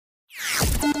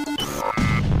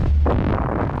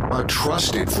a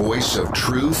trusted voice of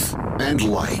truth and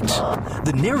light.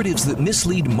 The narratives that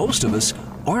mislead most of us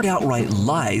aren't outright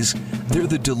lies. They're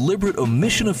the deliberate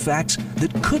omission of facts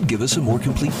that could give us a more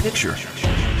complete picture.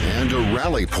 And a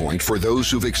rally point for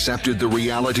those who've accepted the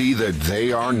reality that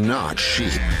they are not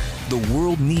sheep. The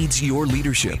world needs your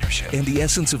leadership, and the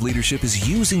essence of leadership is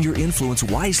using your influence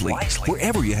wisely,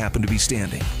 wherever you happen to be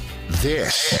standing.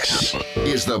 This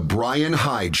is the Bryan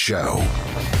Hyde Show.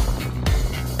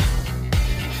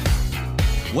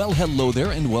 Well, hello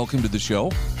there, and welcome to the show.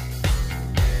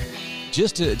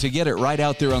 Just to get it right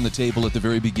out there on the table at the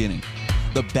very beginning,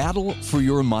 the battle for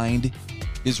your mind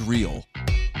is real.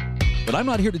 But I'm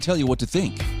not here to tell you what to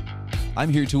think. I'm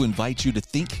here to invite you to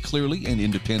think clearly and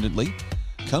independently,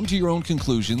 come to your own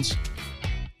conclusions,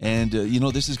 and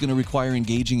this is going to require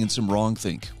engaging in some wrong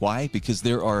think. Why? Because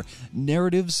there are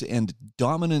narratives and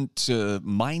dominant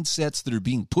mindsets that are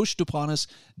being pushed upon us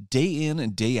day in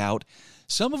and day out.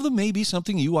 Some of them may be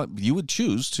something you would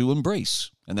choose to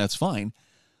embrace, and that's fine.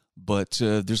 But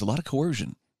there's a lot of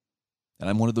coercion. And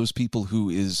I'm one of those people who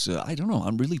is,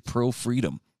 I'm really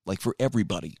pro-freedom, like for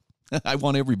everybody. I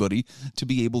want everybody to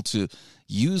be able to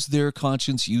use their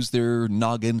conscience, use their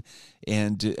noggin,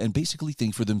 and basically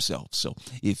think for themselves. So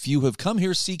if you have come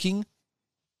here seeking a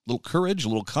little courage, a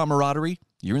little camaraderie,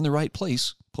 you're in the right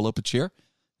place. Pull up a chair,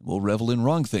 and we'll revel in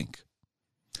wrong think.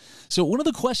 So one of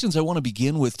the questions I want to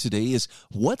begin with today is,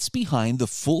 what's behind the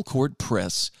full court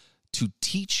press to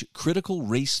teach critical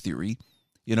race theory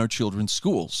in our children's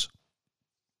schools?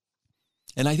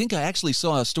 And I think I actually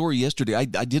saw a story yesterday. I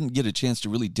didn't get a chance to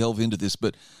really delve into this,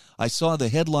 but I saw the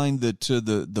headline that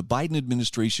the Biden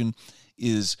administration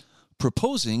is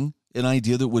proposing an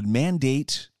idea that would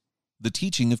mandate the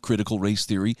teaching of critical race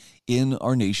theory in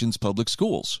our nation's public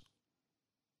schools.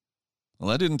 Well,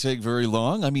 that didn't take very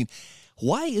long. I mean,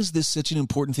 why is this such an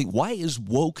important thing? Why is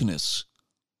wokeness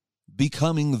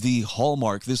becoming the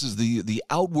hallmark? This is the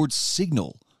outward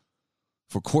signal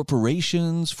for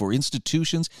corporations, for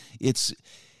institutions.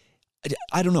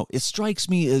 I don't know. It strikes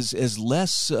me as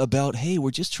less about, hey,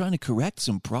 we're just trying to correct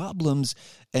some problems,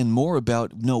 and more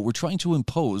about, no, we're trying to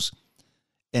impose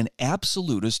an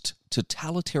absolutist,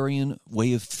 totalitarian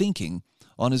way of thinking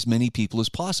on as many people as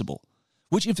possible.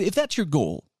 Which, if that's your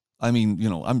goal, I mean,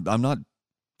 I'm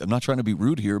not trying to be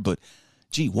rude here, but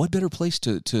gee, what better place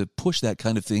to push that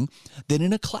kind of thing than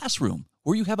in a classroom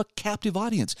where you have a captive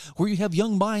audience, where you have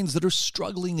young minds that are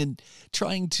struggling and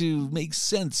trying to make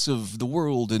sense of the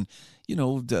world, and,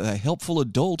 a helpful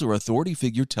adult or authority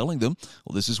figure telling them,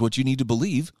 well, this is what you need to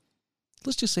believe.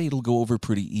 Let's just say it'll go over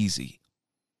pretty easy.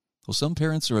 Well, some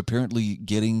parents are apparently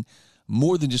getting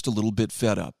more than just a little bit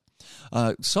fed up.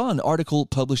 Saw an article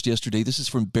published yesterday. This is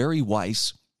from Barry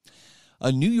Weiss.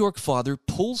 A New York father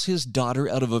pulls his daughter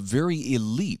out of a very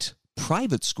elite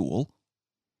private school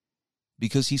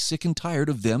because he's sick and tired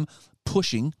of them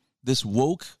pushing this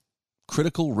woke,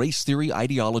 critical race theory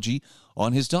ideology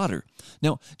on his daughter.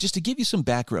 Now, just to give you some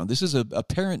background, this is a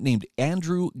parent named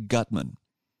Andrew Gutman,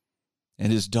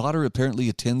 and his daughter apparently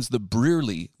attends the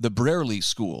Brearley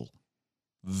School.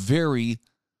 Very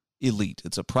elite.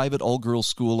 It's a private all-girls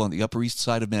school on the Upper East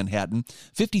Side of Manhattan.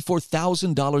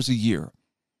 $54,000 a year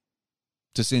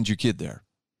to send your kid there.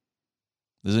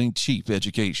 This ain't cheap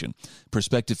education.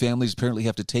 Prospective families apparently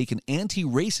have to take an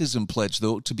anti-racism pledge,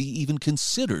 though, to be even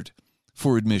considered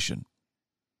for admission.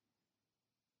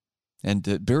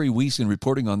 And Barry Weiss, in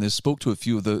reporting on this, spoke to a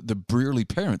few of the Brearley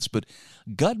parents, but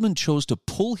Gutman chose to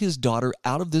pull his daughter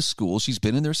out of this school. She's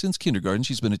been in there since kindergarten.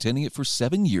 She's been attending it for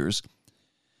 7 years.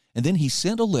 And then he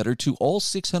sent a letter to all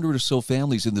 600 or so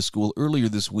families in the school earlier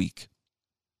this week.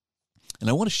 And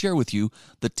I want to share with you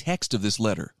the text of this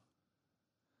letter.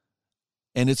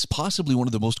 And it's possibly one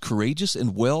of the most courageous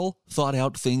and well thought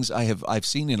out things I've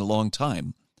seen in a long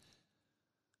time.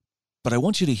 But I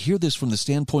want you to hear this from the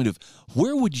standpoint of,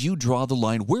 where would you draw the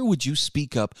line? Where would you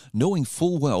speak up, knowing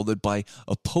full well that by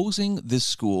opposing this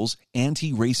school's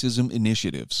anti-racism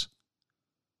initiatives,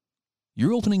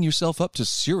 you're opening yourself up to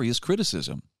serious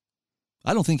criticism?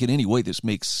 I don't think in any way this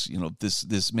makes,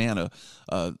 this man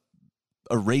a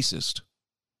racist.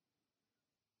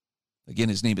 Again,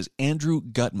 his name is Andrew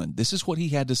Gutman. This is what he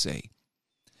had to say.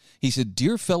 He said,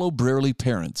 "Dear fellow Brearley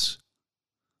parents,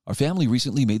 our family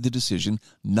recently made the decision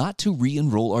not to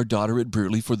re-enroll our daughter at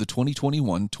Brearley for the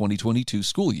 2021-2022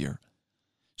 school year.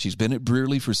 She's been at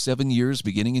Brearley for 7 years,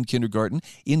 beginning in kindergarten.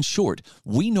 In short,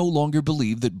 we no longer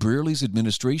believe that Brearley's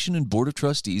administration and board of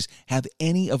trustees have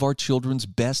any of our children's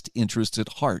best interests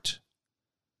at heart.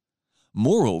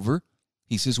 Moreover,"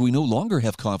 he says, "we no longer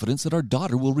have confidence that our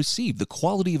daughter will receive the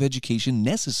quality of education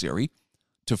necessary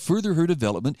to further her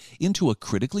development into a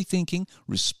critically thinking,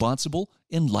 responsible,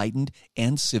 enlightened,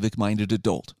 and civic-minded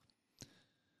adult.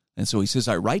 And so he says,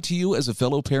 I write to you as a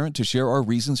fellow parent to share our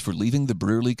reasons for leaving the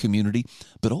Brearley community,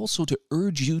 but also to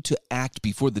urge you to act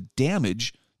before the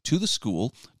damage to the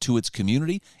school, to its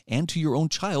community, and to your own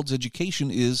child's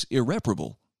education is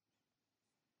irreparable.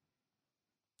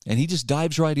 And he just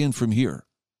dives right in from here.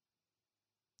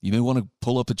 You may want to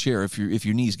pull up a chair if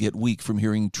your knees get weak from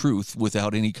hearing truth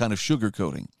without any kind of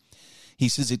sugarcoating. He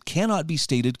says it cannot be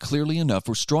stated clearly enough,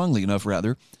 or strongly enough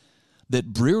rather,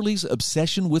 that Brearley's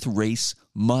obsession with race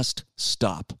must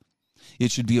stop. It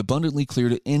should be abundantly clear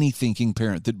to any thinking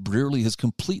parent that Brearley has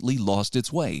completely lost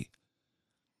its way.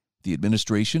 The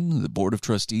administration and the Board of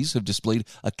Trustees have displayed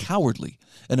a cowardly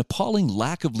and appalling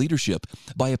lack of leadership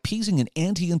by appeasing an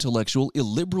anti-intellectual,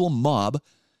 illiberal mob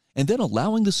and then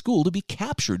allowing the school to be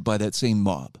captured by that same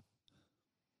mob.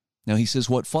 Now, he says,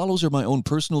 what follows are my own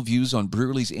personal views on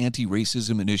Brearley's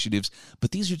anti-racism initiatives,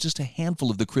 but these are just a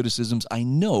handful of the criticisms I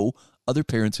know other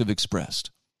parents have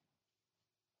expressed.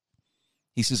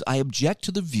 He says, I object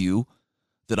to the view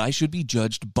that I should be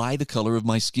judged by the color of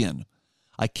my skin.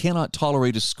 I cannot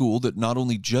tolerate a school that not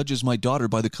only judges my daughter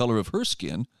by the color of her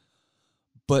skin,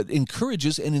 but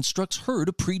encourages and instructs her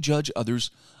to prejudge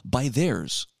others by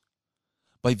theirs.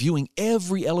 By viewing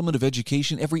every element of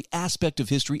education, every aspect of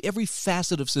history, every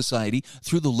facet of society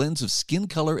through the lens of skin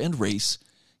color and race,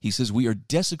 he says we are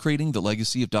desecrating the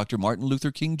legacy of Dr. Martin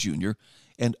Luther King Jr.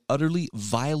 and utterly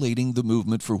violating the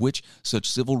movement for which such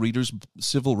civil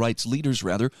rights leaders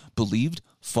believed,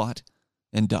 fought,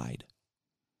 and died.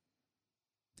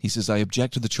 He says, I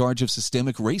object to the charge of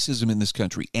systemic racism in this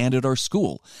country and at our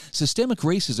school. Systemic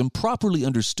racism, properly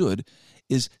understood,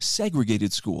 is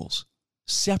segregated schools,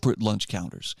 separate lunch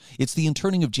counters. It's the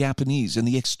interning of Japanese and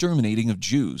the exterminating of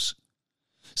Jews.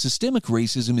 Systemic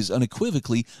racism is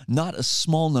unequivocally not a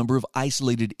small number of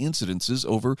isolated incidences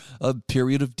over a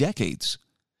period of decades.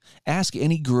 Ask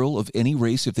any girl of any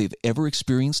race if they've ever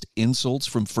experienced insults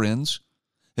from friends,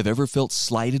 have ever felt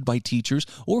slighted by teachers,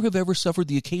 or have ever suffered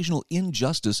the occasional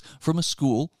injustice from a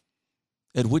school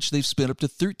at which they've spent up to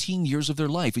 13 years of their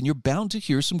life, and you're bound to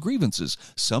hear some grievances,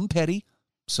 some petty,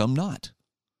 some not.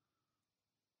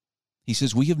 He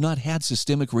says, we have not had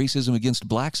systemic racism against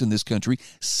blacks in this country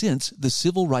since the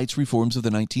civil rights reforms of the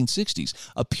 1960s,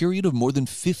 a period of more than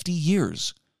 50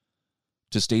 years.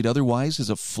 To state otherwise is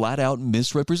a flat-out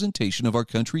misrepresentation of our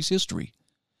country's history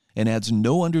and adds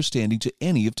no understanding to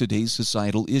any of today's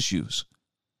societal issues.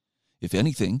 If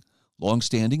anything,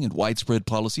 long-standing and widespread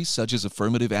policies such as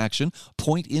affirmative action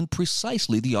point in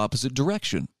precisely the opposite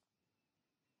direction.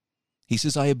 He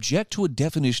says, I object to a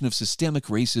definition of systemic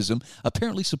racism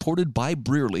apparently supported by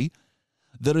Brearley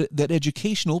that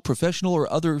educational, professional,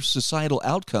 or other societal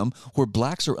outcome where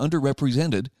blacks are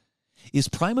underrepresented is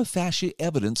prima facie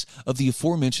evidence of the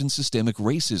aforementioned systemic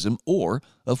racism or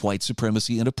of white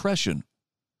supremacy and oppression.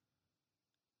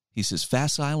 He says,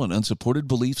 facile and unsupported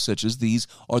beliefs such as these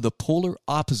are the polar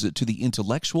opposite to the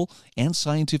intellectual and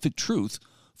scientific truth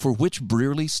for which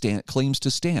Brearley claims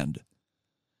to stand.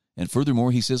 And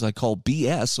furthermore, he says, I call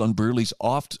BS on Brearley's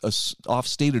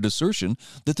oft-stated assertion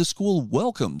that the school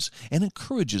welcomes and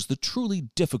encourages the truly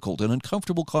difficult and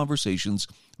uncomfortable conversations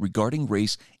regarding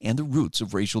race and the roots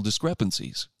of racial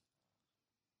discrepancies.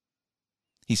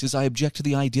 He says, I object to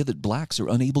the idea that blacks are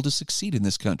unable to succeed in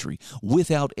this country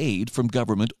without aid from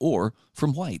government or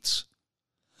from whites.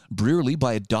 Brearley,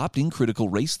 by adopting critical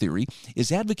race theory,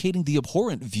 is advocating the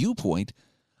abhorrent viewpoint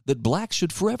that blacks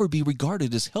should forever be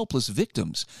regarded as helpless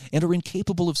victims and are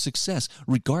incapable of success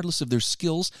regardless of their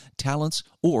skills, talents,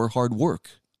 or hard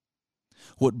work.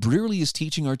 What Brearley is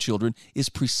teaching our children is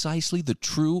precisely the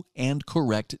true and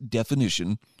correct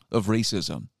definition of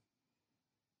racism.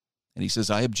 And he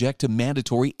says, I object to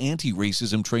mandatory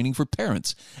anti-racism training for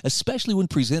parents, especially when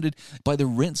presented by the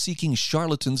rent-seeking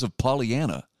charlatans of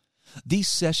Pollyanna. These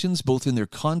sessions, both in their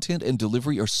content and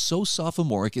delivery, are so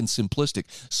sophomoric and simplistic,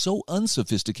 so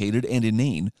unsophisticated and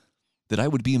inane, that I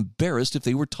would be embarrassed if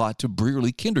they were taught to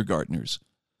Brearley kindergartners.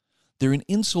 They're an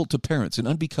insult to parents and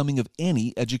unbecoming of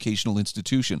any educational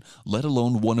institution, let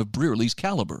alone one of Brearley's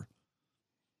caliber.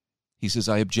 He says,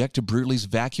 I object to Brearley's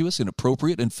vacuous,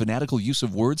 inappropriate, and fanatical use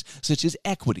of words such as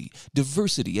equity,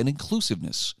 diversity, and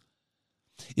inclusiveness.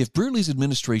 If Brearley's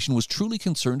administration was truly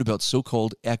concerned about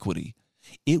so-called equity,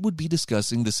 it would be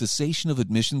discussing the cessation of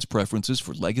admissions preferences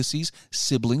for legacies,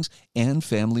 siblings, and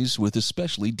families with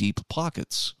especially deep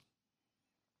pockets.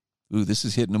 Ooh, this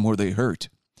is hitting them where they hurt.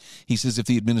 He says if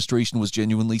the administration was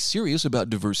genuinely serious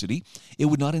about diversity, it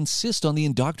would not insist on the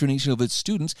indoctrination of its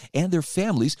students and their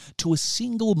families to a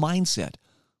single mindset,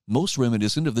 most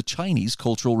reminiscent of the Chinese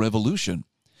Cultural Revolution.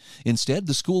 Instead,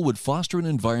 the school would foster an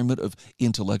environment of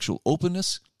intellectual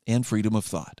openness and freedom of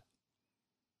thought.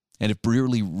 And if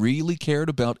Brearley really cared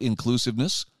about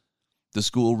inclusiveness, the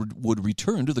school would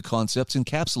return to the concepts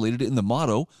encapsulated in the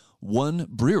motto, One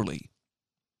Brearley.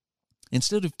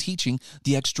 Instead of teaching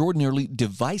the extraordinarily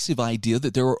divisive idea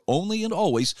that there are only and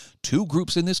always two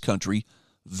groups in this country,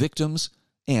 victims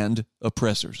and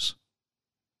oppressors.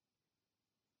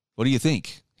 What do you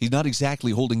think? He's not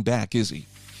exactly holding back, is he?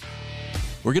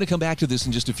 We're going to come back to this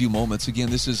in just a few moments. Again,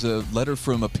 this is a letter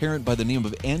from a parent by the name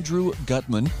of Andrew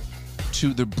Gutman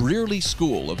to the Brearley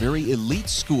School, a very elite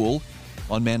school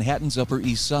on Manhattan's Upper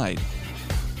East Side.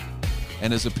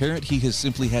 And as a parent, he has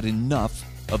simply had enough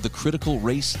of the critical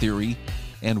race theory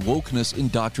and wokeness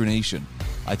indoctrination.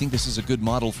 I think this is a good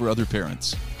model for other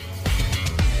parents.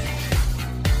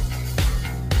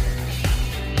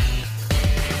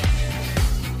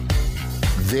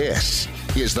 This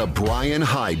is the Bryan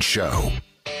Hyde Show.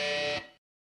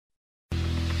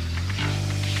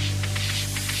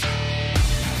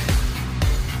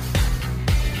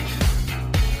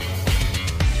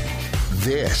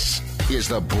 This is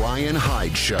the Bryan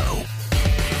Hyde Show.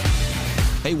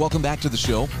 Hey, welcome back to the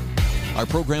show. Our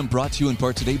program brought to you in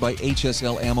part today by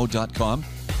HSLammo.com,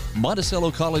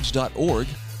 MonticelloCollege.org,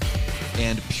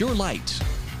 and Pure Light.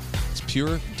 It's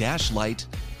pure-light.com,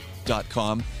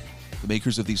 the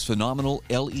makers of these phenomenal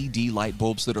LED light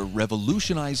bulbs that are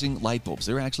revolutionizing light bulbs.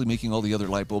 They're actually making all the other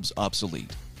light bulbs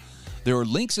obsolete. There are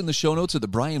links in the show notes at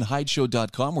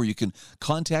thebryanhydeshow.com where you can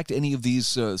contact any of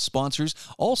these sponsors.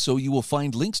 Also, you will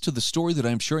find links to the story that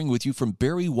I'm sharing with you from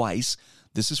Barry Weiss.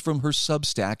 This is from her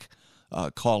Substack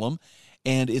column,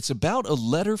 and it's about a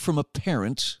letter from a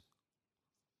parent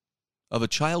of a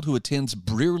child who attends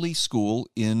Brearley School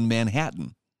in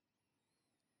Manhattan.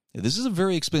 This is a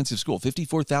very expensive school,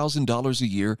 $54,000 a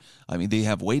year. I mean, they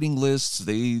have waiting lists.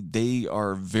 They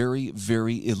are very,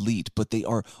 very elite, but they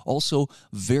are also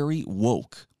very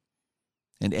woke.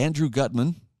 And Andrew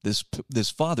Gutman, this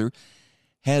father,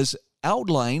 has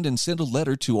outlined and sent a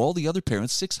letter to all the other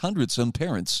parents, 600-some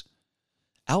parents,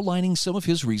 outlining some of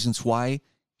his reasons why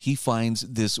he finds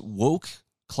this woke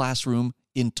classroom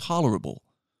intolerable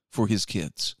for his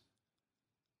kids.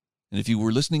 And if you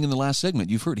were listening in the last segment,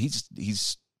 you've heard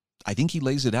I think he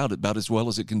lays it out about as well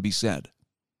as it can be said.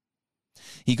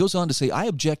 He goes on to say, I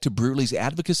object to Brearley's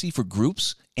advocacy for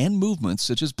groups and movements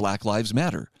such as Black Lives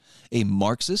Matter, a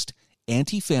Marxist,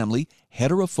 anti-family,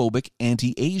 heterophobic,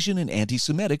 anti-Asian, and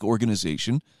anti-Semitic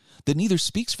organization that neither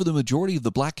speaks for the majority of the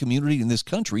black community in this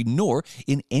country nor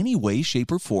in any way,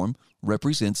 shape, or form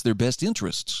represents their best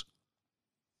interests.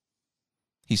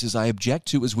 He says, I object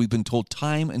to, as we've been told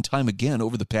time and time again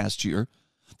over the past year,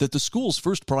 that the school's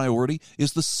first priority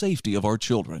is the safety of our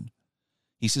children.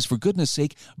 He says, for goodness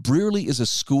sake, Brearley is a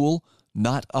school,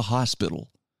 not a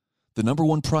hospital. The number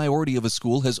one priority of a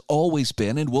school has always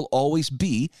been and will always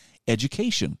be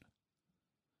education.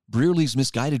 Brearley's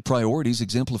misguided priorities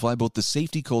exemplify both the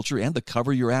safety culture and the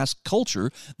cover-your-ass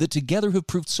culture that together have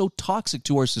proved so toxic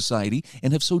to our society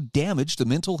and have so damaged the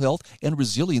mental health and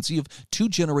resiliency of 2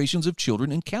 generations of children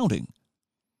and counting.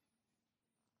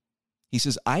 He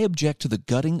says, I object to the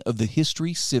gutting of the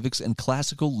history, civics, and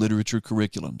classical literature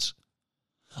curriculums.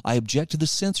 I object to the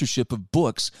censorship of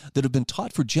books that have been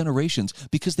taught for generations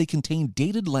because they contain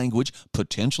dated language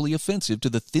potentially offensive to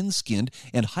the thin-skinned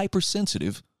and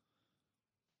hypersensitive.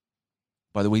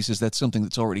 By the way, he says that's something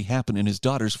that's already happened in his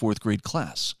daughter's 4th grade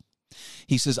class.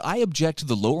 He says, I object to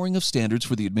the lowering of standards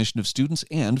for the admission of students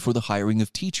and for the hiring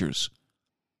of teachers.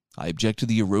 I object to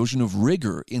the erosion of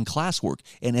rigor in classwork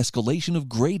and escalation of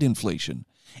grade inflation.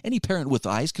 Any parent with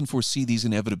eyes can foresee these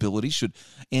inevitabilities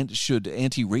should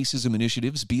anti-racism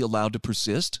initiatives be allowed to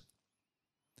persist.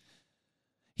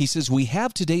 He says, we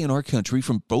have today in our country,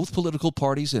 from both political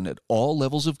parties and at all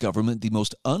levels of government, the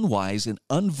most unwise and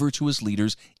unvirtuous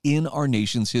leaders in our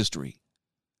nation's history.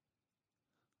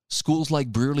 Schools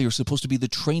like Brearley are supposed to be the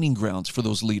training grounds for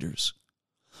those leaders.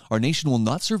 Our nation will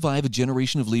not survive a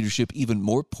generation of leadership even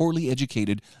more poorly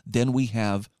educated than we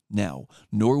have now,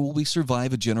 nor will we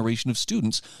survive a generation of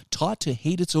students taught to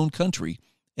hate its own country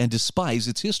and despise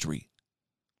its history.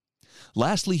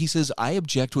 Lastly, he says, I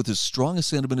object with as strong a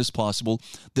sentiment as possible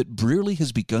that Brearley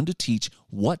has begun to teach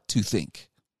what to think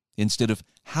instead of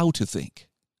how to think.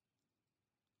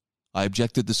 I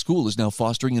object that the school is now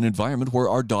fostering an environment where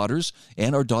our daughters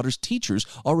and our daughters' teachers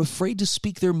are afraid to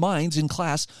speak their minds in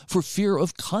class for fear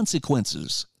of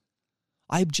consequences.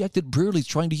 I object that Brearley is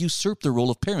trying to usurp the role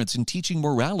of parents in teaching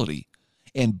morality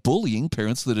and bullying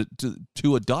parents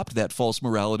to adopt that false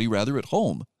morality rather at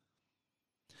home.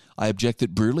 I object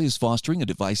that Brearley is fostering a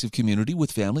divisive community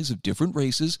with families of different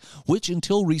races, which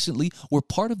until recently were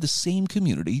part of the same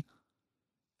community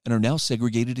and are now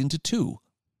segregated into two.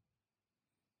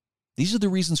 These are the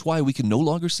reasons why we can no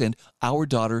longer send our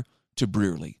daughter to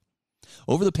Brearley.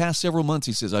 Over the past several months,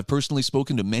 he says, I've personally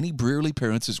spoken to many Brearley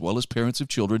parents as well as parents of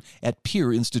children at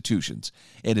peer institutions,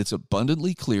 and it's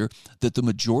abundantly clear that the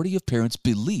majority of parents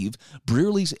believe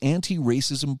Brearley's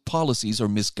anti-racism policies are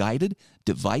misguided,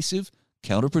 divisive,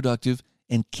 counterproductive,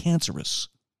 and cancerous.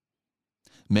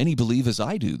 Many believe, as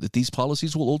I do, that these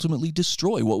policies will ultimately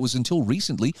destroy what was until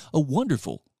recently a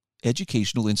wonderful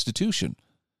educational institution.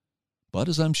 But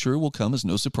as I'm sure will come as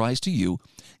no surprise to you,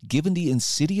 given the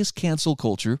insidious cancel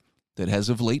culture that has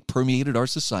of late permeated our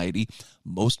society,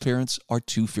 most parents are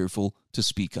too fearful to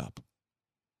speak up.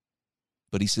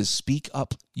 But he says, speak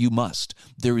up you must.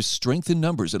 There is strength in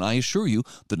numbers, and I assure you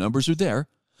the numbers are there.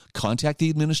 Contact the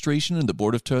administration and the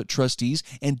Board of Trustees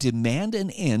and demand an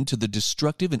end to the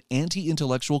destructive and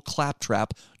anti-intellectual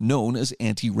claptrap known as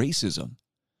anti-racism.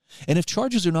 And if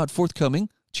changes are not forthcoming,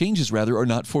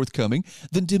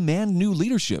 then demand new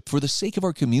leadership for the sake of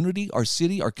our community, our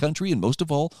city, our country, and most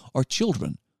of all, our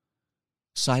children.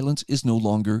 Silence is no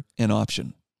longer an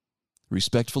option.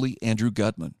 Respectfully, Andrew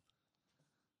Gutman.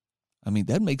 I mean,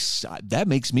 that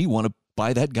makes me want to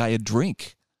buy that guy a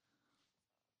drink.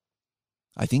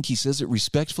 I think he says it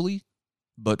respectfully,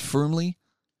 but firmly.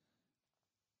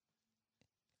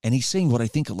 And he's saying what I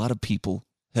think a lot of people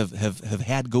have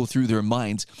had go through their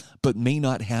minds, but may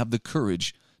not have the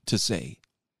courage to say.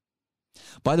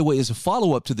 By the way, as a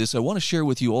follow-up to this, I want to share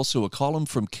with you also a column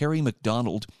from Carrie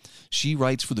McDonald. She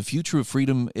writes for the Future of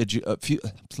Freedom,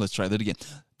 let's try that again,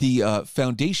 the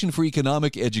Foundation for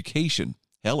Economic Education.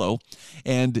 Hello.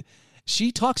 And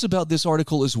she talks about this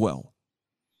article as well.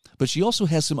 But she also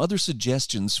has some other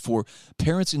suggestions for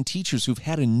parents and teachers who've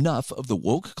had enough of the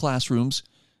woke classrooms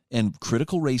and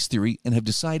critical race theory and have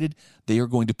decided they are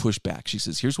going to push back. She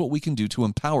says, here's what we can do to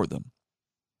empower them.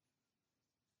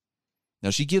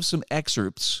 Now, she gives some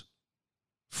excerpts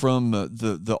from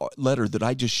the letter that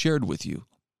I just shared with you.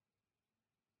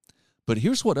 But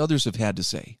here's what others have had to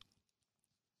say.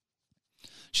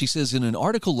 She says, in an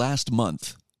article last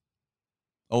month,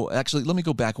 let me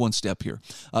go back one step here.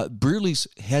 Brearley's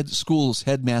school's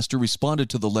headmaster responded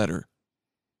to the letter.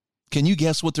 Can you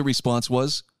guess what the response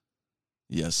was?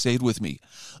 Yes, say it with me.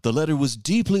 The letter was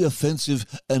deeply offensive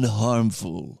and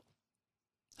harmful.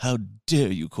 How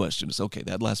dare you question us? Okay,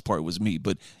 that last part was me,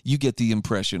 but you get the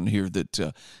impression here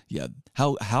that,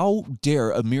 how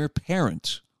dare a mere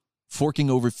parent forking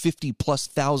over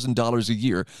 $50,000+ a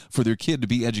year for their kid to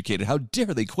be educated? How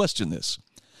dare they question this?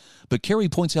 But Carrie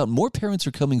points out more parents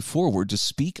are coming forward to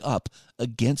speak up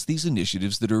against these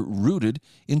initiatives that are rooted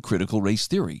in critical race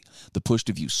theory, the push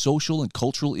to view social and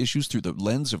cultural issues through the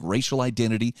lens of racial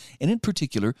identity, and in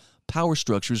particular, power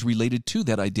structures related to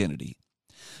that identity.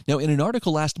 Now, in an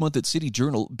article last month at City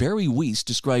Journal, Barry Weiss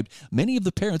described many of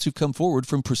the parents who've come forward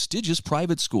from prestigious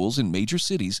private schools in major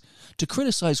cities to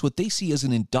criticize what they see as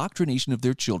an indoctrination of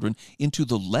their children into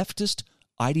the leftist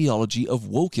ideology of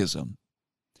wokeism.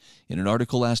 In an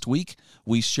article last week,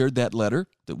 we shared that letter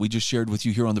that we just shared with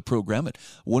you here on the program at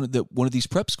one of these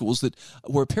prep schools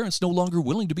where parents no longer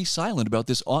willing to be silent about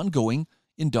this ongoing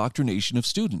indoctrination of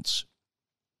students.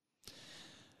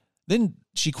 Then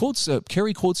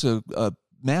Carrie quotes a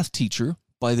math teacher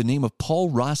by the name of Paul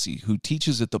Rossi, who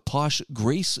teaches at the posh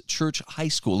Grace Church High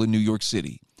School in New York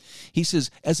City. He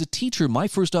says, as a teacher, my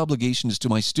first obligation is to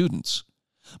my students.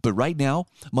 But right now,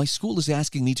 my school is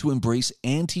asking me to embrace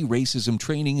anti-racism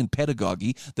training and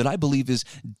pedagogy that I believe is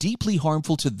deeply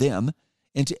harmful to them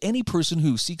and to any person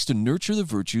who seeks to nurture the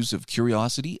virtues of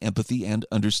curiosity, empathy, and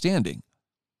understanding.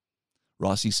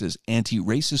 Rossi says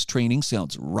anti-racist training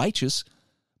sounds righteous,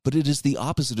 but it is the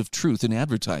opposite of truth in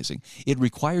advertising. It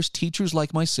requires teachers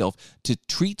like myself to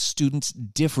treat students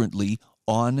differently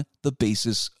on the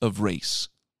basis of race.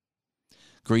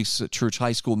 Grace Church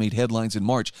High School made headlines in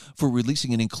March for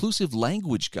releasing an inclusive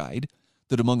language guide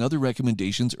that, among other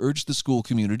recommendations, urged the school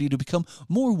community to become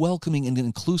more welcoming and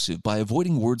inclusive by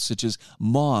avoiding words such as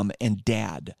mom and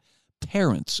dad,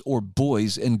 parents, or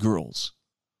boys and girls.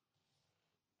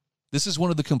 This is one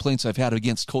of the complaints I've had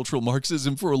against cultural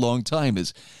Marxism for a long time,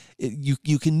 is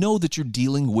you can know that you're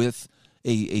dealing with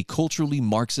a culturally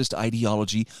Marxist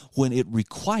ideology when it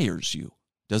requires you,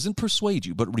 doesn't persuade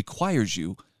you, but requires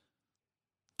you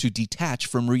to detach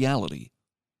from reality.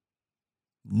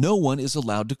 No one is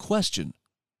allowed to question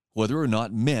whether or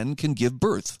not men can give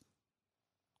birth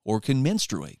or can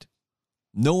menstruate.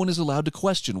 No one is allowed to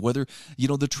question whether,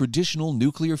 the traditional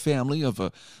nuclear family of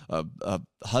a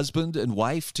husband and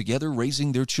wife together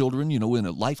raising their children, in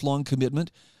a lifelong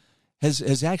commitment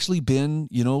has actually been,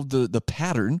 the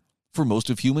pattern for most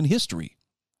of human history.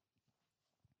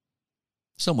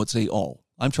 Some would say all.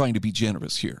 I'm trying to be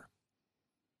generous here.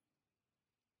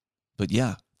 But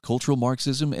yeah, cultural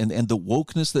Marxism and the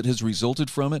wokeness that has resulted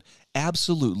from it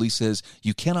absolutely says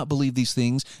you cannot believe these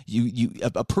things.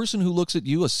 A person who looks at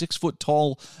you, a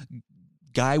 6-foot-tall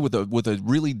guy with a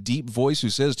really deep voice who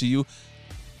says to you,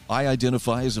 I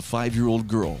identify as a 5-year-old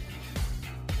girl.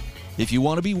 If you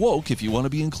want to be woke, if you want to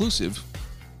be inclusive,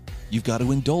 you've got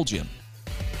to indulge him.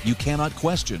 You cannot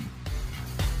question.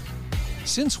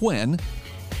 Since when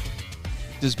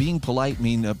does being polite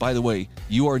mean, by the way,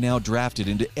 you are now drafted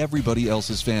into everybody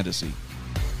else's fantasy?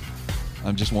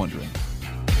 I'm just wondering.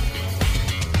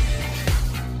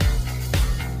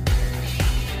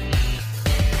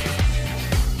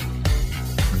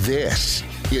 This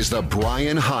is the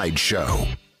Bryan Hyde Show.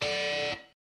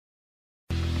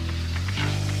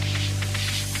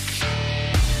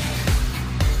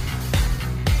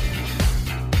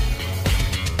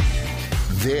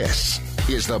 This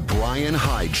is the Bryan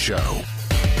Hyde Show.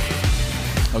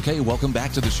 Okay, welcome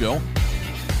back to the show.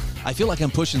 I feel like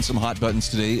I'm pushing some hot buttons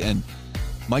today, and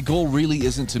my goal really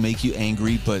isn't to make you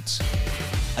angry, but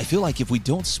I feel like if we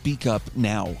don't speak up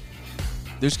now,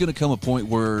 there's going to come a point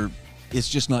where it's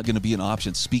just not going to be an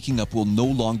option. Speaking up will no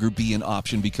longer be an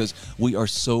option because we are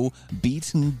so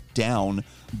beaten down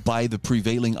by the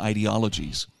prevailing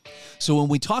ideologies. So when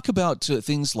we talk about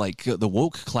things like the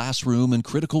woke classroom and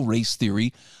critical race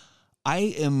theory,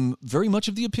 I am very much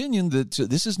of the opinion that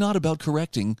this is not about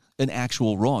correcting an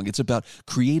actual wrong. It's about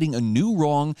creating a new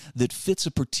wrong that fits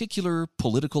a particular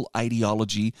political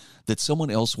ideology that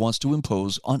someone else wants to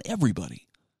impose on everybody.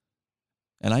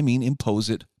 And I mean impose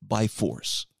it by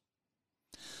force.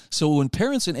 So when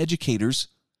parents and educators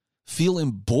feel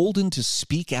emboldened to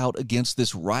speak out against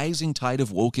this rising tide of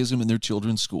wokeism in their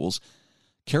children's schools,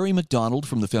 Carrie McDonald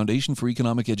from the Foundation for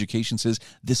Economic Education says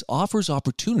this offers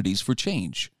opportunities for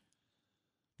change.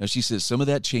 Now, she says some of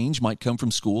that change might come from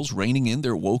schools reining in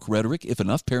their woke rhetoric if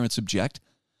enough parents object,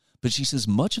 but she says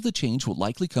much of the change will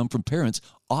likely come from parents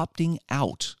opting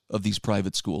out of these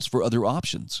private schools for other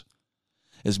options.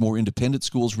 As more independent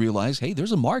schools realize, hey,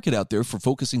 there's a market out there for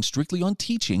focusing strictly on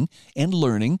teaching and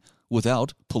learning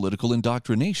without political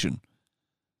indoctrination.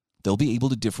 They'll be able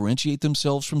to differentiate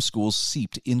themselves from schools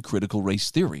seeped in critical race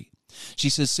theory. She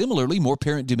says, similarly, more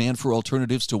parent demand for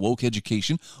alternatives to woke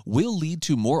education will lead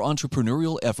to more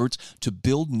entrepreneurial efforts to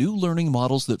build new learning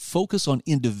models that focus on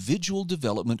individual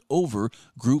development over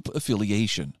group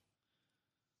affiliation.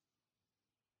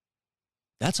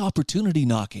 That's opportunity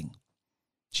knocking.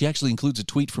 She actually includes a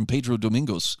tweet from Pedro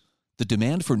Domingos. The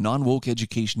demand for non-woke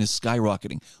education is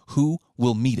skyrocketing. Who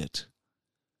will meet it?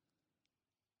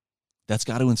 That's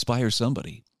got to inspire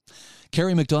somebody.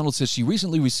 Carrie McDonald says she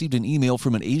recently received an email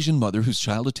from an Asian mother whose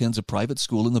child attends a private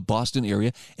school in the Boston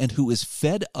area and who is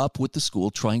fed up with the school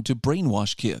trying to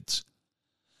brainwash kids.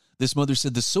 This mother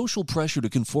said the social pressure to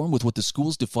conform with what the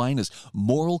schools define as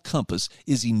moral compass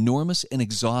is enormous and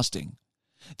exhausting.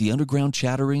 The underground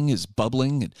chattering is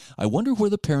bubbling, and I wonder where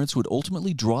the parents would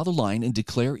ultimately draw the line and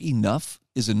declare enough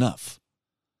is enough.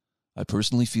 I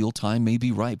personally feel time may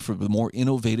be ripe for the more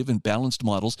innovative and balanced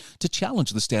models to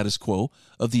challenge the status quo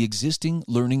of the existing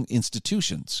learning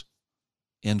institutions.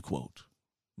 End quote.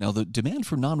 Now, the demand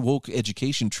for non-woke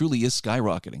education truly is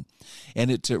skyrocketing, and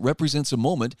it represents a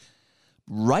moment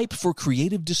ripe for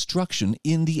creative destruction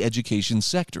in the education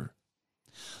sector.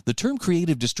 The term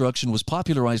creative destruction was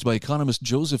popularized by economist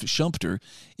Joseph Schumpeter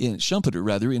in his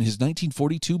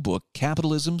 1942 book,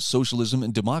 Capitalism, Socialism,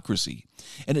 and Democracy,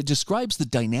 and it describes the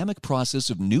dynamic process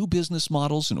of new business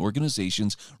models and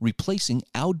organizations replacing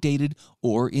outdated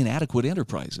or inadequate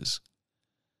enterprises.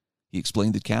 He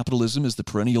explained that capitalism is the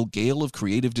perennial gale of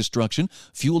creative destruction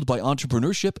fueled by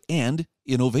entrepreneurship and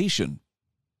innovation.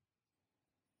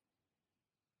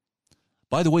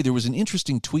 By the way, there was an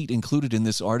interesting tweet included in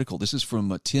this article. This is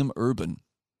from Tim Urban.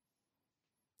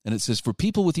 And it says, for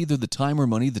people with either the time or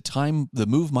money, the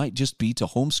move might just be to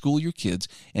homeschool your kids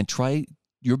and try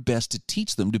your best to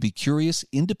teach them to be curious,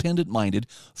 independent-minded,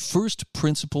 first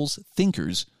principles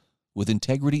thinkers with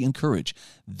integrity and courage.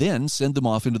 Then send them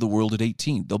off into the world at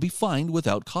 18. They'll be fine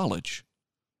without college.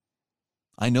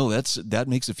 I know that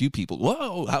makes a few people,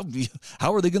 whoa,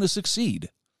 how are they going to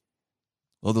succeed?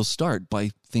 Well, they'll start by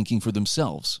thinking for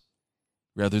themselves,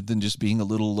 rather than just being a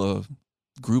little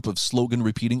group of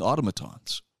slogan-repeating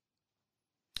automatons.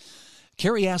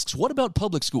 Carrie asks, what about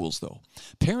public schools, though?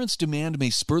 Parents' demand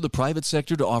may spur the private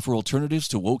sector to offer alternatives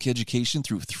to woke education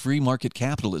through free market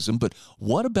capitalism, but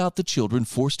what about the children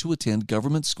forced to attend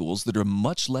government schools that are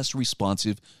much less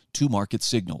responsive to market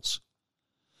signals?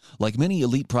 Like many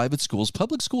elite private schools,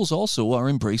 public schools also are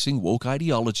embracing woke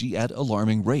ideology at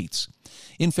alarming rates.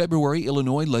 In February,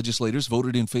 Illinois legislators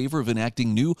voted in favor of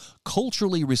enacting new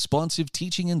culturally responsive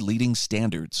teaching and leading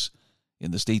standards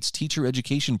in the state's teacher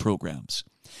education programs.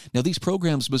 Now, these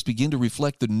programs must begin to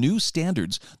reflect the new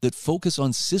standards that focus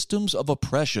on systems of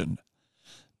oppression.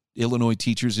 Illinois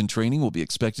teachers in training will be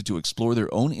expected to explore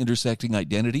their own intersecting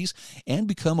identities and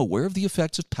become aware of the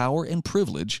effects of power and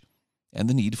privilege and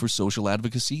the need for social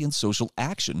advocacy and social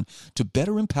action to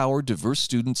better empower diverse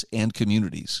students and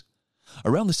communities.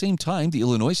 Around the same time the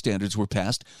Illinois standards were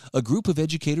passed, a group of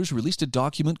educators released a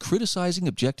document criticizing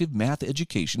objective math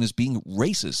education as being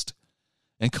racist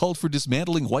and called for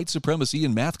dismantling white supremacy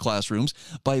in math classrooms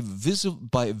by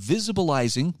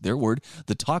visibilizing, their word,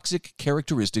 the toxic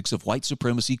characteristics of white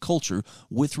supremacy culture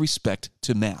with respect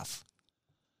to math.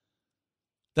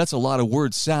 That's a lot of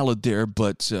word salad there,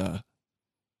 but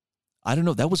I don't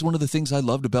know. That was one of the things I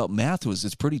loved about math was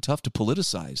it's pretty tough to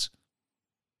politicize.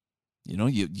 You know,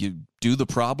 you do the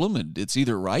problem and it's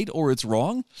either right or it's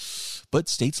wrong. But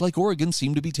states like Oregon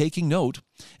seem to be taking note.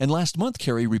 And last month,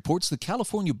 Carrie reports the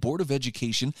California Board of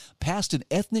Education passed an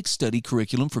ethnic study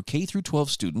curriculum for K through 12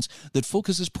 students that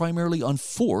focuses primarily on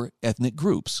 4 ethnic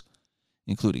groups,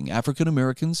 including African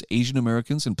Americans, Asian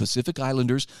Americans, and Pacific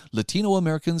Islanders, Latino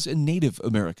Americans, and Native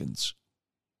Americans.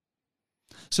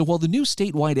 So while the new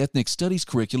statewide ethnic studies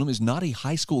curriculum is not a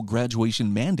high school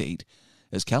graduation mandate,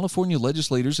 as California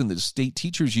legislators and the state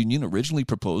teachers union originally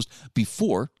proposed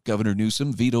before Governor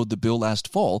Newsom vetoed the bill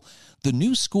last fall, the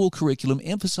new school curriculum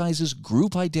emphasizes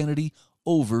group identity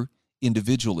over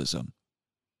individualism.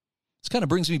 This kind of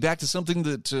brings me back to something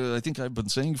that I think I've been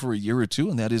saying for a year or two,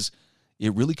 and that is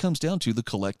it really comes down to the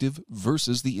collective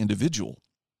versus the individual.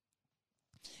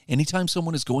 Anytime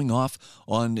someone is going off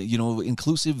on,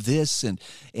 inclusive this and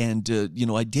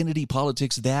identity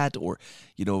politics that, or,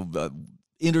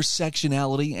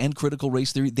 intersectionality and critical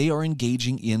race theory, they are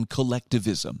engaging in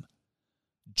collectivism,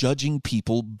 judging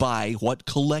people by what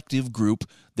collective group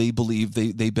they believe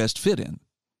they best fit in,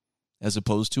 as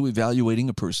opposed to evaluating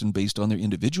a person based on their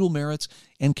individual merits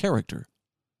and character.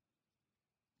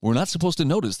 We're not supposed to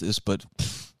notice this, but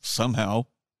somehow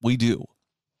we do.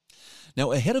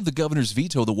 Now, ahead of the governor's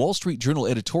veto, the Wall Street Journal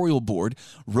editorial board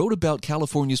wrote about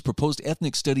California's proposed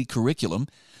ethnic study curriculum,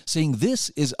 saying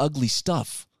this is ugly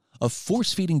stuff, of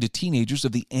force-feeding to teenagers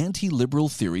of the anti-liberal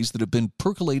theories that have been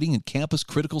percolating in campus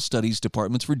critical studies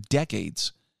departments for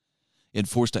decades.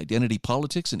 Enforced identity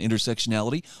politics and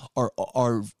intersectionality are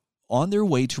on their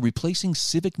way to replacing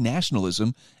civic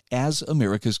nationalism as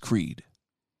America's creed.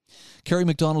 Carrie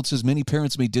McDonald says many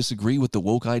parents may disagree with the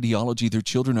woke ideology their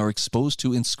children are exposed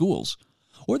to in schools,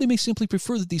 or they may simply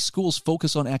prefer that these schools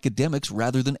focus on academics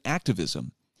rather than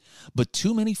activism. But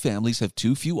too many families have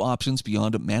too few options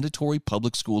beyond a mandatory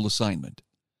public school assignment.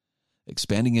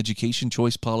 Expanding education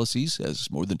choice policies,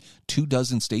 as more than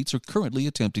 24 states are currently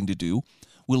attempting to do,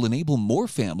 will enable more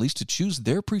families to choose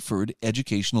their preferred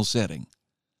educational setting.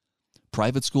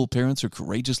 Private school parents are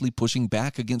courageously pushing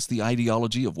back against the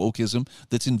ideology of wokeism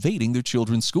that's invading their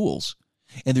children's schools,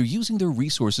 and they're using their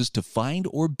resources to find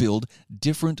or build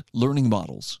different learning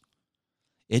models.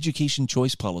 Education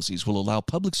choice policies will allow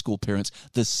public school parents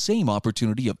the same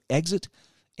opportunity of exit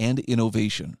and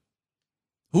innovation.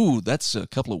 Ooh, that's a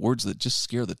couple of words that just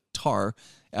scare the tar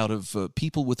out of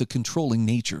people with a controlling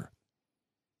nature.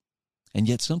 And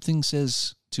yet something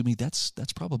says to me that's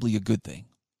probably a good thing.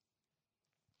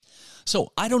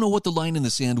 So I don't know what the line in the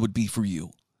sand would be for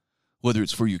you, whether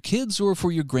it's for your kids or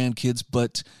for your grandkids,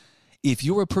 but if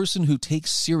you're a person who takes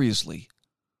seriously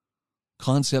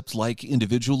concepts like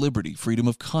individual liberty, freedom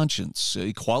of conscience,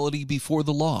 equality before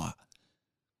the law,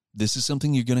 this is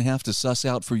something you're going to have to suss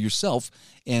out for yourself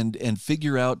and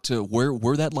figure out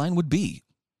where that line would be.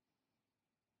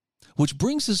 Which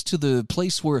brings us to the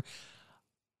place where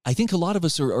I think a lot of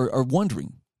us are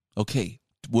wondering, okay,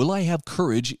 will I have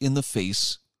courage in the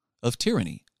face of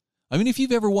tyranny? I mean, if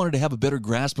you've ever wanted to have a better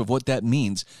grasp of what that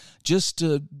means, just,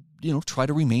 try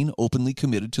to remain openly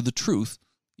committed to the truth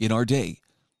in our day.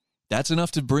 That's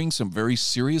enough to bring some very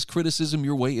serious criticism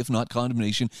your way, if not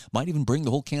condemnation. Might even bring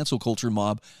the whole cancel culture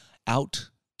mob out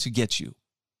to get you.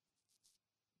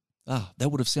 That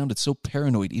would have sounded so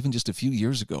paranoid even just a few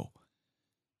years ago.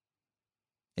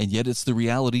 And yet it's the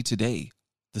reality today.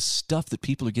 The stuff that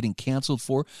people are getting canceled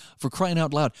for crying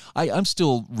out loud. I'm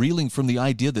still reeling from the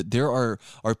idea that there are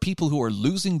people who are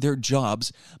losing their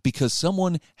jobs because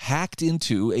someone hacked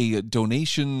into a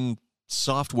donation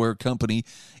software company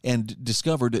and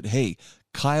discovered that, hey,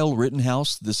 Kyle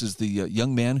Rittenhouse, this is the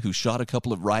young man who shot a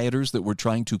couple of rioters that were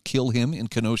trying to kill him in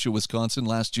Kenosha, Wisconsin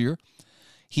last year.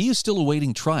 He is still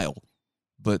awaiting trial,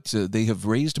 but they have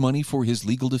raised money for his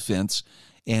legal defense,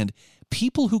 and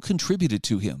people who contributed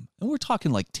to him, and we're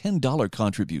talking like $10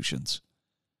 contributions,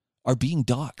 are being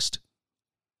doxxed.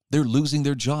 They're losing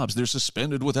their jobs. They're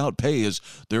suspended without pay as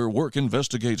their work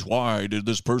investigates why did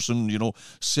this person,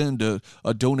 send a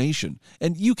donation.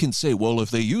 And you can say, well,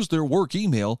 if they use their work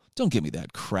email, don't give me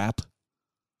that crap.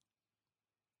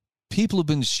 People have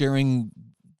been sharing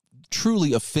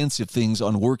truly offensive things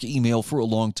on work email for a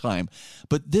long time.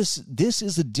 But this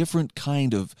is a different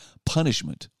kind of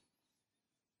punishment.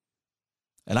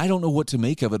 And I don't know what to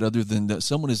make of it other than that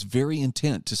someone is very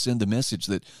intent to send the message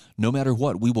that no matter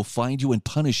what, we will find you and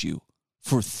punish you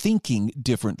for thinking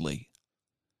differently.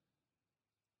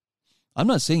 I'm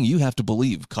not saying you have to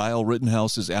believe Kyle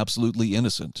Rittenhouse is absolutely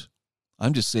innocent.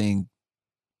 I'm just saying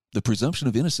the presumption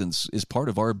of innocence is part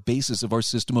of our basis of our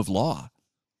system of law.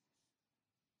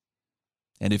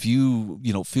 And if you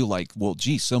feel like, well,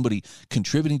 gee, somebody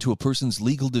contributing to a person's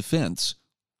legal defense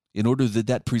in order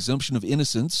that presumption of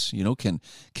innocence,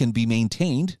 can be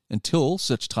maintained until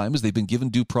such time as they've been given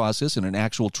due process in an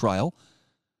actual trial.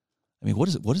 I mean, what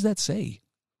does that say?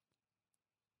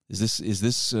 Do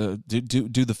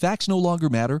the facts no longer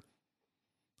matter?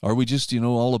 Are we just,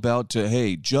 all about,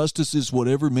 hey, justice is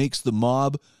whatever makes the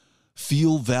mob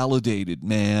feel validated,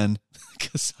 man?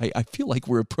 Because I feel like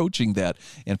we're approaching that,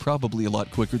 and probably a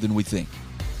lot quicker than we think.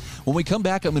 When we come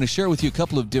back, I'm going to share with you a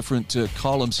couple of different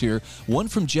columns here. One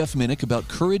from Jeff Minnick about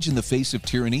courage in the face of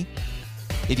tyranny.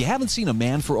 If you haven't seen A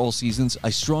Man for All Seasons, I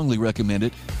strongly recommend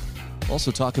it. Also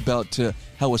talk about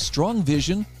how a strong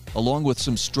vision, along with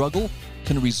some struggle,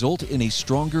 can result in a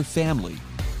stronger family.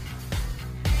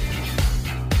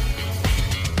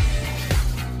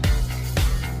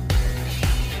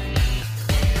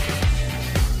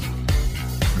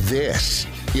 This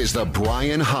is the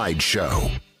Bryan Hyde Show.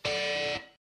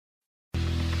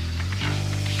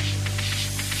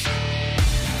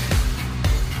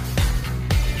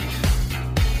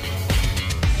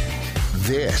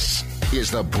 This is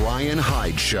the Bryan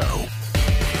Hyde Show.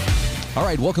 All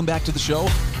right, welcome back to the show.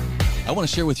 I want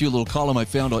to share with you a little column I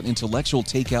found on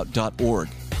intellectualtakeout.org.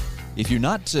 If you're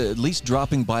not at least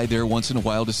dropping by there once in a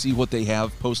while to see what they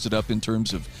have posted up in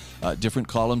terms of different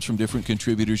columns from different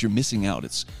contributors, you're missing out.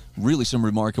 It's really some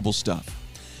remarkable stuff.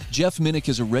 Jeff Minnick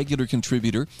is a regular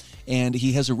contributor, and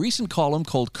he has a recent column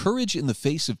called Courage in the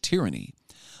Face of Tyranny.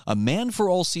 A Man for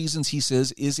All Seasons, he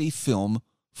says, is a film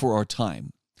for our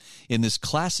time. In this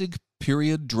classic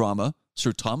period drama,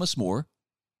 Sir Thomas More,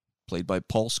 played by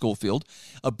Paul Scofield,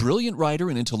 a brilliant writer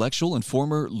and intellectual and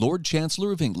former Lord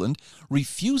Chancellor of England,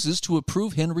 refuses to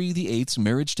approve Henry VIII's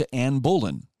marriage to Anne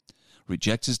Boleyn,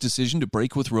 rejects his decision to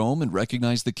break with Rome and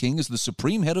recognize the king as the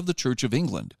supreme head of the Church of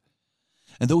England.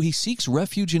 And though he seeks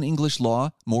refuge in English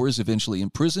law, More is eventually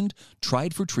imprisoned,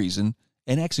 tried for treason,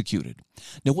 and executed.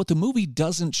 Now, what the movie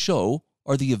doesn't show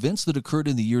are the events that occurred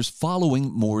in the years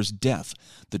following More's death,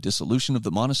 the dissolution of the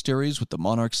monasteries with the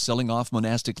monarchs selling off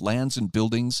monastic lands and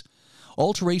buildings,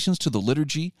 alterations to the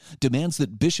liturgy, demands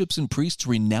that bishops and priests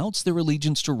renounce their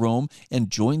allegiance to Rome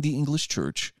and join the English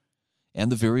Church,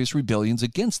 and the various rebellions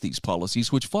against these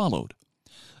policies which followed.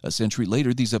 A century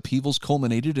later, these upheavals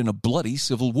culminated in a bloody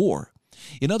civil war.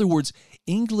 In other words,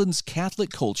 England's Catholic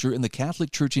culture and the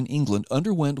Catholic Church in England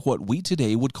underwent what we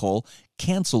today would call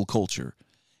cancel culture,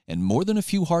 and more than a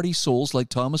few hardy souls like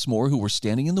Thomas More who were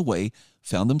standing in the way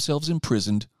found themselves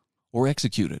imprisoned or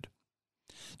executed.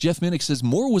 Jeff Minnick says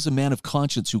More was a man of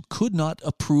conscience who could not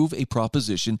approve a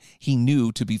proposition he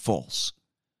knew to be false.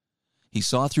 He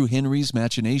saw through Henry's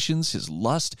machinations, his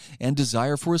lust and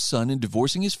desire for a son in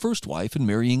divorcing his first wife and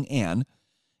marrying Anne,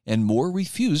 and More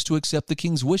refused to accept the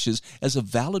king's wishes as a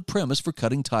valid premise for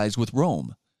cutting ties with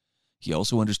Rome. He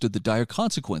also understood the dire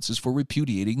consequences for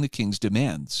repudiating the king's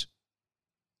demands.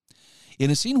 In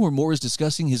a scene where More is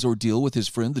discussing his ordeal with his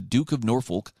friend, the Duke of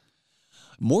Norfolk,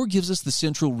 More gives us the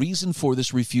central reason for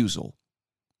this refusal.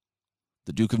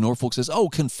 The Duke of Norfolk says, "Oh,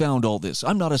 confound all this.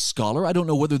 I'm not a scholar. I don't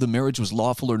know whether the marriage was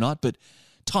lawful or not, but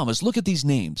Thomas, look at these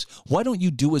names. Why don't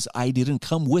you do as I did and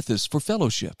come with us for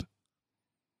fellowship?"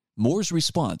 More's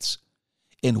response,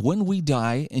 "And when we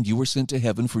die and you are sent to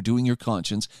heaven for doing your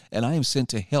conscience, and I am sent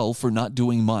to hell for not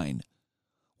doing mine,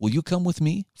 will you come with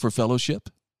me for fellowship?"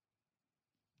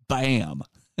 Bam!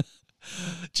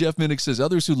 Jeff Minnick says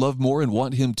others who love Moore and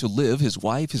want him to live, his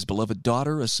wife, his beloved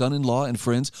daughter, a son-in-law, and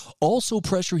friends, also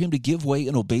pressure him to give way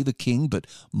and obey the king, but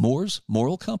Moore's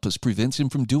moral compass prevents him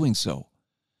from doing so.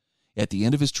 At the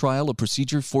end of his trial, a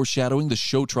procedure foreshadowing the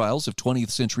show trials of 20th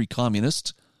century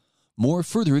communists, Moore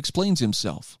further explains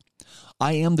himself.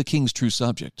 I am the king's true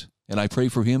subject, and I pray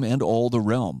for him and all the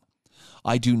realm.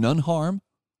 I do none harm,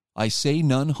 I say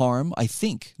none harm, I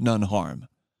think none harm.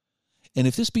 And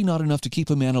if this be not enough to keep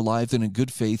a man alive, then in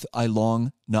good faith I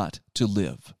long not to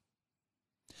live.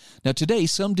 Now today,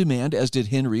 some demand, as did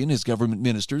Henry and his government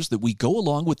ministers, that we go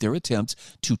along with their attempts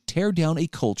to tear down a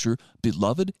culture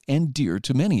beloved and dear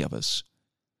to many of us.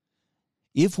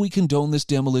 If we condone this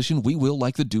demolition, we will,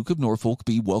 like the Duke of Norfolk,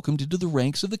 be welcomed into the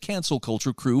ranks of the cancel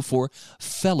culture crew for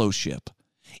fellowship.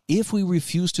 If we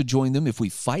refuse to join them, if we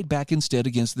fight back instead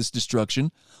against this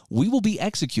destruction, we will be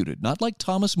executed, not like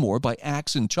Thomas More by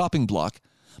axe and chopping block,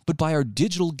 but by our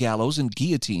digital gallows and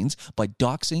guillotines, by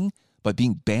doxing, by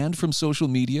being banned from social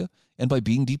media, and by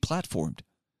being deplatformed,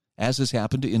 as has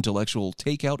happened to Intellectual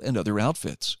Takeout and other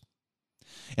outfits.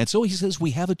 And so he says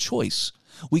we have a choice.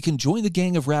 We can join the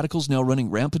gang of radicals now running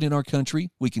rampant in our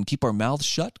country. We can keep our mouths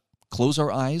shut, close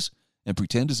our eyes, and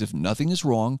pretend as if nothing is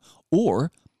wrong,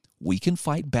 or we can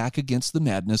fight back against the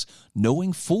madness,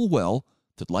 knowing full well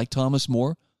that, like Thomas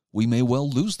More, we may well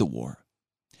lose the war.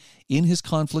 In his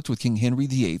conflict with King Henry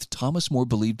VIII, Thomas More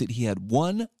believed that he had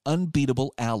one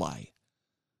unbeatable ally,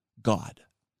 God.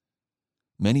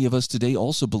 Many of us today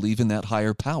also believe in that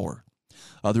higher power.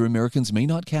 Other Americans may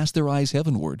not cast their eyes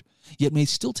heavenward, yet may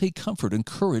still take comfort and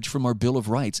courage from our Bill of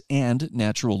Rights and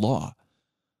natural law.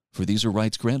 For these are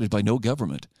rights granted by no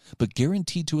government, but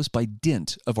guaranteed to us by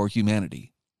dint of our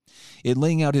humanity. In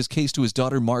laying out his case to his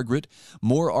daughter Margaret,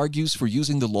 Moore argues for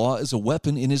using the law as a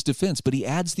weapon in his defense, but he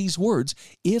adds these words,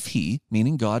 if he,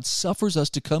 meaning God, suffers us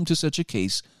to come to such a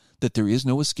case that there is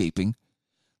no escaping,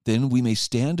 then we may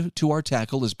stand to our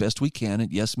tackle as best we can,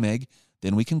 and yes, Meg,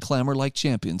 then we can clamor like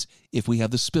champions if we have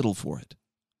the spittle for it.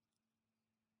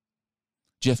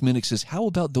 Jeff Minnick says, how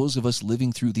about those of us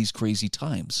living through these crazy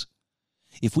times?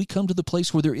 If we come to the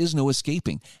place where there is no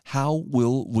escaping, how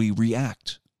will we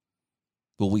react?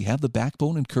 Will we have the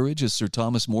backbone and courage, as Sir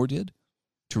Thomas More did,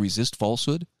 to resist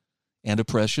falsehood and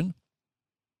oppression?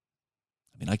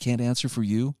 I mean, I can't answer for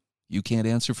you. You can't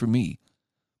answer for me.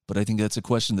 But I think that's a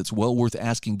question that's well worth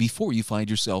asking before you find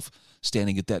yourself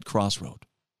standing at that crossroad.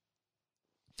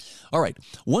 All right,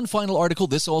 one final article,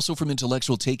 this also from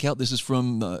Intellectual Takeout. This is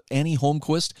from Annie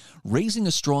Holmquist. Raising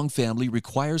a strong family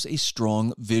requires a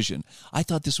strong vision. I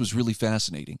thought this was really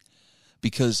fascinating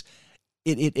because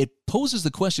it poses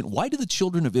the question, why do the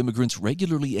children of immigrants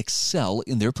regularly excel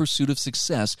in their pursuit of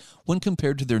success when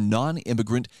compared to their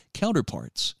non-immigrant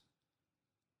counterparts?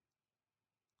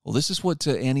 Well, this is what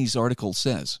Annie's article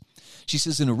says. She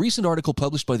says, in a recent article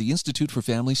published by the Institute for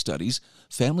Family Studies,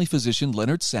 family physician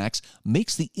Leonard Sachs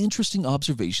makes the interesting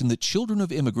observation that children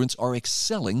of immigrants are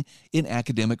excelling in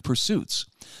academic pursuits.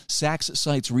 Sachs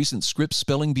cites recent Scripps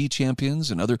Spelling Bee champions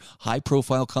and other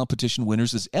high-profile competition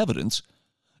winners as evidence,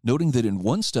 noting that in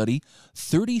one study,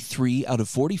 33 out of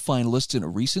 40 finalists in a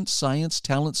recent Science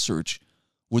Talent Search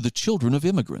were the children of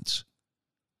immigrants.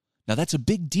 Now, that's a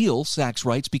big deal, Sachs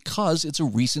writes, because it's a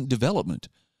recent development.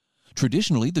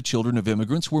 Traditionally, the children of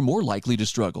immigrants were more likely to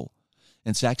struggle.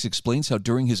 And Sachs explains how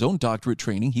during his own doctorate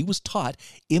training, he was taught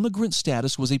immigrant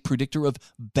status was a predictor of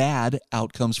bad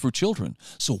outcomes for children.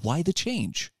 So why the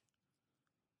change?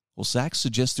 Well, Sachs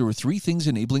suggests there are three things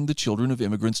enabling the children of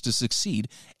immigrants to succeed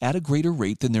at a greater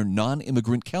rate than their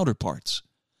non-immigrant counterparts.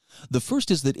 The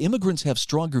first is that immigrants have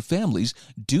stronger families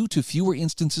due to fewer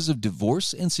instances of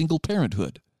divorce and single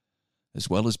parenthood, as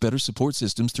well as better support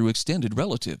systems through extended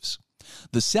relatives.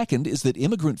 The second is that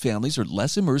immigrant families are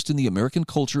less immersed in the American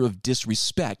culture of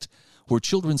disrespect, where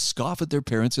children scoff at their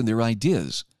parents and their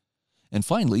ideas. And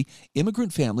finally,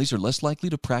 immigrant families are less likely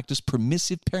to practice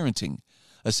permissive parenting,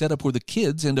 a setup where the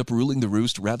kids end up ruling the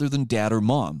roost rather than dad or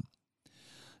mom.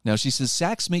 Now, she says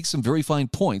Sachs makes some very fine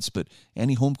points, but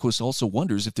Annie Holmquist also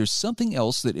wonders if there's something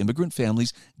else that immigrant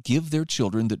families give their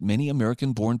children that many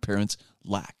American-born parents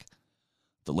lack.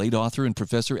 The late author and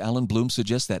Professor Alan Bloom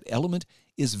suggests that element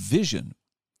is vision.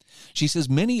 She says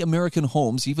many American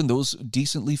homes, even those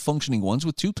decently functioning ones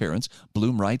with two parents,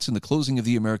 Bloom writes in The Closing of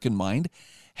the American Mind,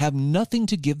 have nothing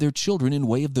to give their children in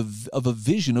way of a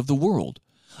vision of the world,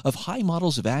 of high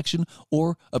models of action,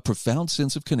 or a profound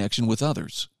sense of connection with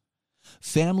others.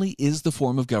 Family is the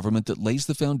form of government that lays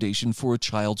the foundation for a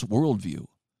child's worldview.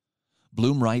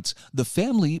 Bloom writes, the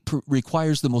family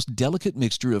requires the most delicate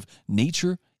mixture of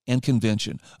nature and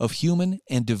convention, of human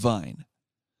and divine.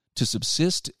 to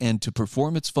subsist and to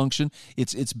perform its function.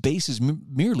 Its base is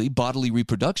merely bodily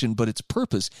reproduction, but its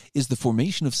purpose is the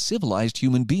formation of civilized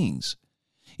human beings.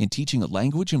 In teaching a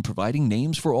language and providing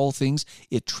names for all things,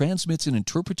 it transmits an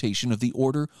interpretation of the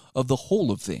order of the whole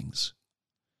of things.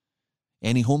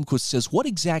 Annie Holmquist says, what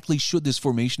exactly should this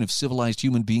formation of civilized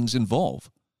human beings involve?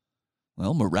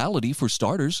 Well, morality for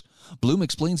starters. Bloom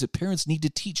explains that parents need to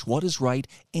teach what is right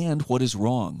and what is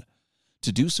wrong.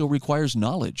 To do so requires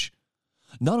knowledge,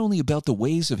 not only about the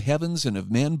ways of heavens and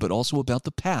of men, but also about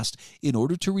the past, in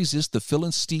order to resist the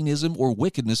Philistinism or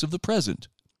wickedness of the present.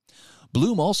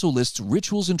 Bloom also lists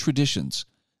rituals and traditions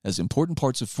as important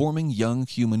parts of forming young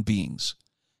human beings.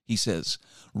 He says,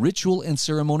 ritual and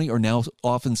ceremony are now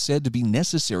often said to be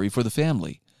necessary for the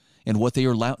family, and what they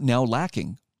are now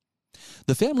lacking.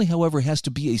 The family, however, has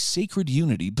to be a sacred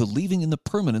unity, believing in the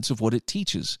permanence of what it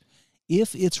teaches,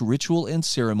 if its ritual and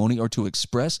ceremony are to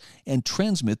express and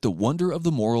transmit the wonder of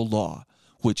the moral law,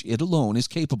 which it alone is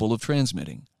capable of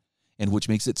transmitting, and which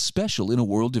makes it special in a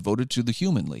world devoted to the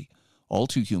humanly, all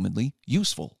too humanly,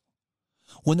 useful.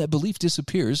 When that belief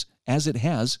disappears, as it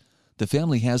has, the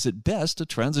family has at best a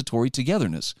transitory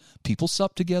togetherness. People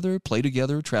sup together, play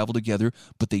together, travel together,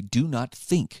 but they do not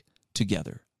think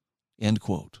together. End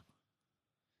quote.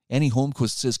 Annie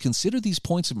Holmquist says, consider these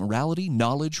points of morality,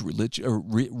 knowledge,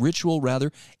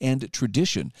 ritual, and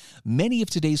tradition. Many of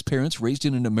today's parents raised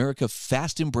in an America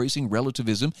fast embracing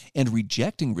relativism and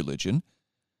rejecting religion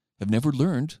have never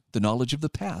learned the knowledge of the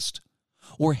past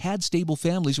or had stable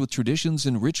families with traditions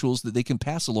and rituals that they can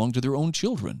pass along to their own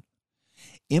children.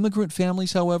 Immigrant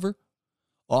families, however,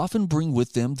 often bring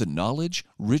with them the knowledge,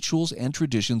 rituals, and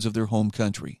traditions of their home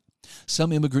country.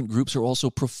 Some immigrant groups are also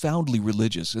profoundly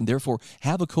religious and therefore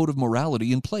have a code of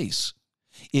morality in place.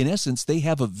 In essence, they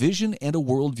have a vision and a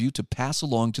worldview to pass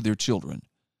along to their children.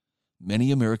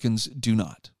 Many Americans do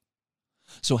not.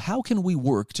 So how can we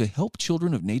work to help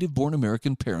children of native-born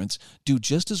American parents do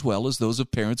just as well as those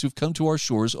of parents who've come to our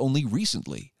shores only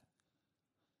recently?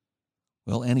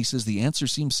 Well, Annie says the answer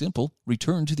seems simple.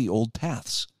 Return to the old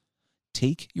paths.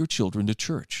 Take your children to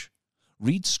church.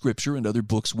 Read scripture and other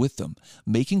books with them,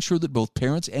 making sure that both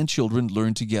parents and children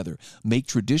learn together. Make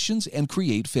traditions and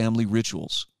create family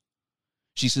rituals.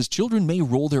 She says children may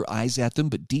roll their eyes at them,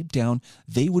 but deep down,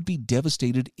 they would be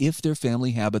devastated if their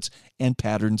family habits and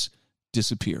patterns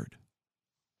disappeared.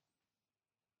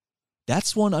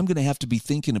 That's one I'm going to have to be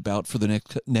thinking about for the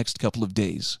next couple of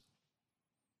days.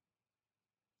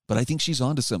 But I think she's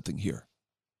onto something here.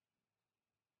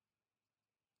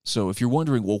 So if you're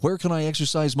wondering, well, where can I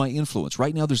exercise my influence?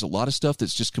 Right now, there's a lot of stuff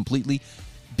that's just completely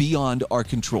beyond our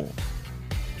control.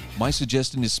 My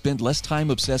suggestion is spend less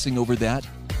time obsessing over that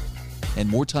and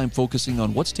more time focusing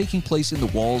on what's taking place in the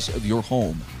walls of your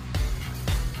home.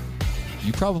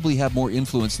 You probably have more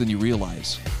influence than you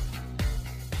realize.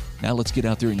 Now let's get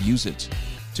out there and use it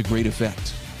to great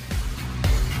effect.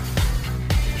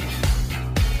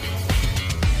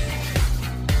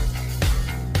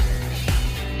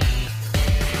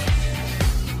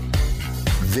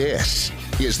 This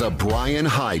is the Bryan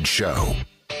Hyde Show.